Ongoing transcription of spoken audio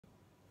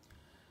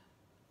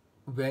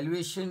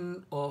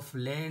valuation of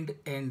land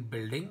and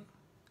building,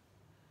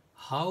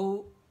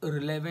 how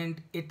relevant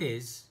it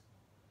is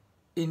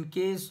in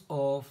case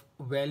of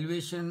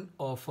valuation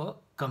of a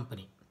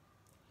company.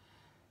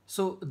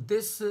 So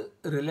this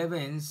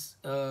relevance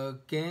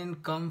can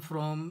come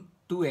from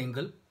two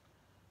angles.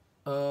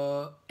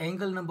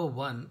 Angle number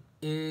one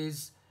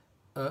is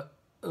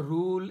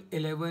Rule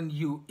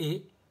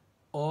 11UA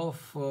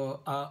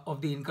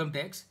of the income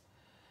tax.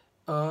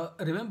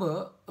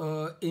 Remember,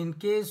 in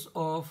case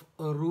of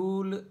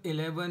Rule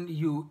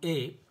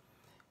 11UA,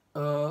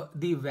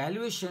 the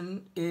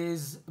valuation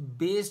is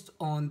based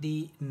on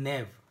the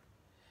NAV,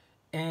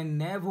 and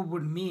NAV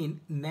would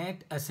mean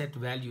net asset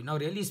value. Now,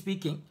 really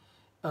speaking,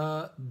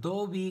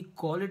 though we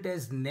call it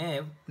as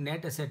NAV,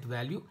 net asset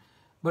value,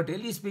 but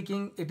really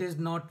speaking, it is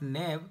not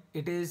NAV,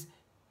 it is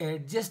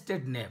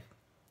adjusted NAV.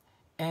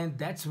 And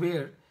that's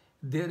where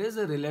there is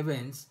a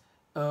relevance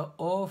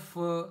of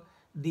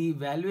the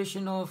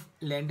valuation of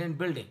land and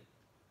building.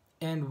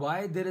 And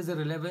why there is a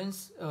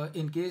relevance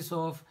in case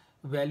of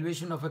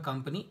valuation of a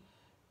company,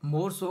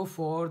 more so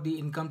for the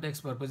income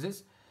tax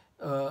purposes.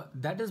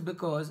 That is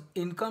because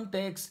income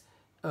tax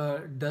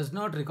does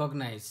not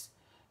recognize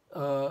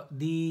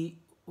the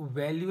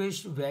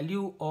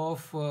value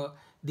of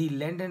the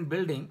land and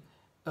building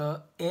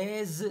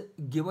as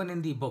given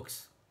in the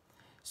books.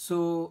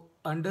 So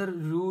under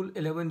Rule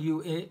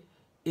 11UA,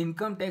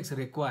 income tax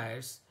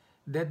requires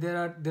that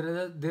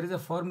there is a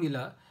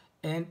formula,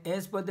 and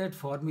as per that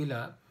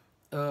formula,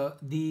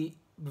 the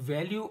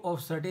value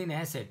of certain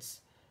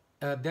assets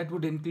that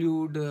would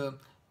include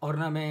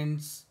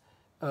ornaments,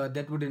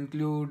 that would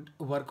include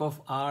work of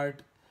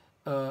art,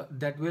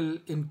 that will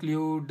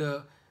include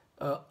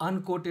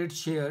unquoted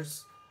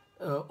shares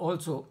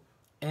also,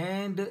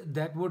 and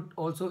that would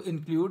also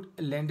include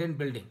land and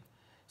building.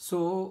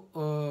 So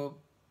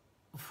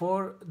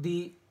for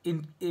the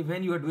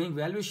when you are doing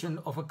valuation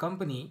of a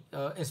company,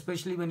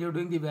 especially when you're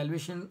doing the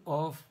valuation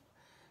of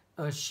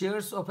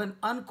shares of an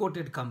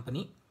unquoted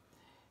company,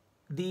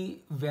 the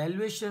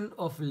valuation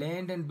of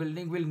land and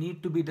building will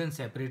need to be done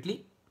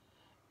separately.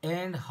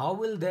 And how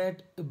will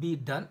that be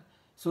done?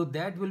 So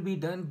that will be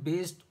done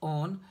based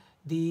on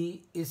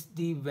the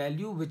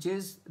value which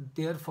is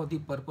there for the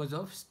purpose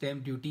of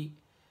stamp duty,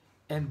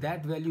 and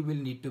that value will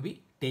need to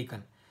be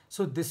taken.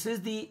 So this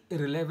is the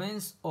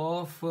relevance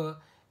of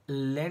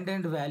land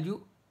and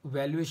value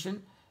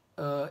valuation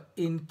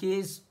in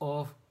case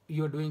of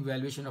you're doing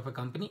valuation of a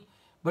company.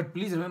 But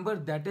please remember,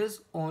 that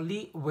is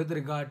only with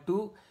regard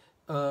to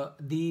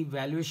the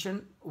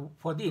valuation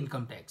for the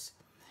income tax.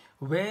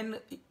 When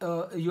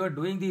you are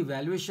doing the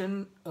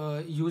valuation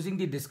using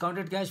the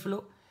discounted cash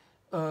flow,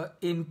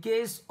 in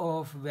case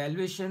of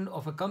valuation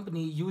of a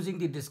company using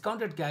the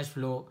discounted cash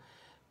flow,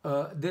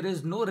 there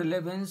is no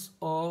relevance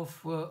of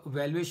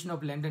valuation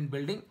of land and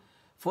building,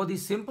 for the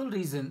simple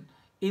reason,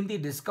 in the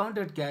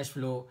discounted cash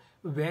flow,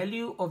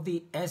 value of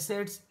the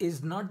assets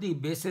is not the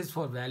basis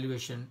for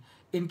valuation.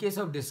 In case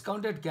of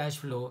discounted cash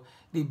flow,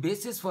 the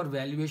basis for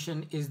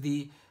valuation is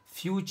the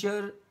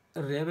future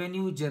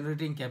revenue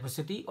generating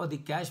capacity or the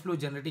cash flow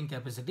generating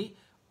capacity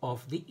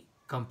of the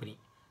company.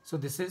 So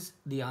this is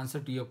the answer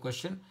to your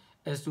question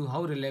as to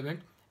how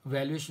relevant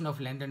valuation of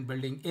land and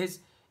building is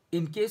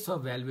in case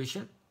of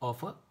valuation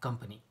of a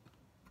company.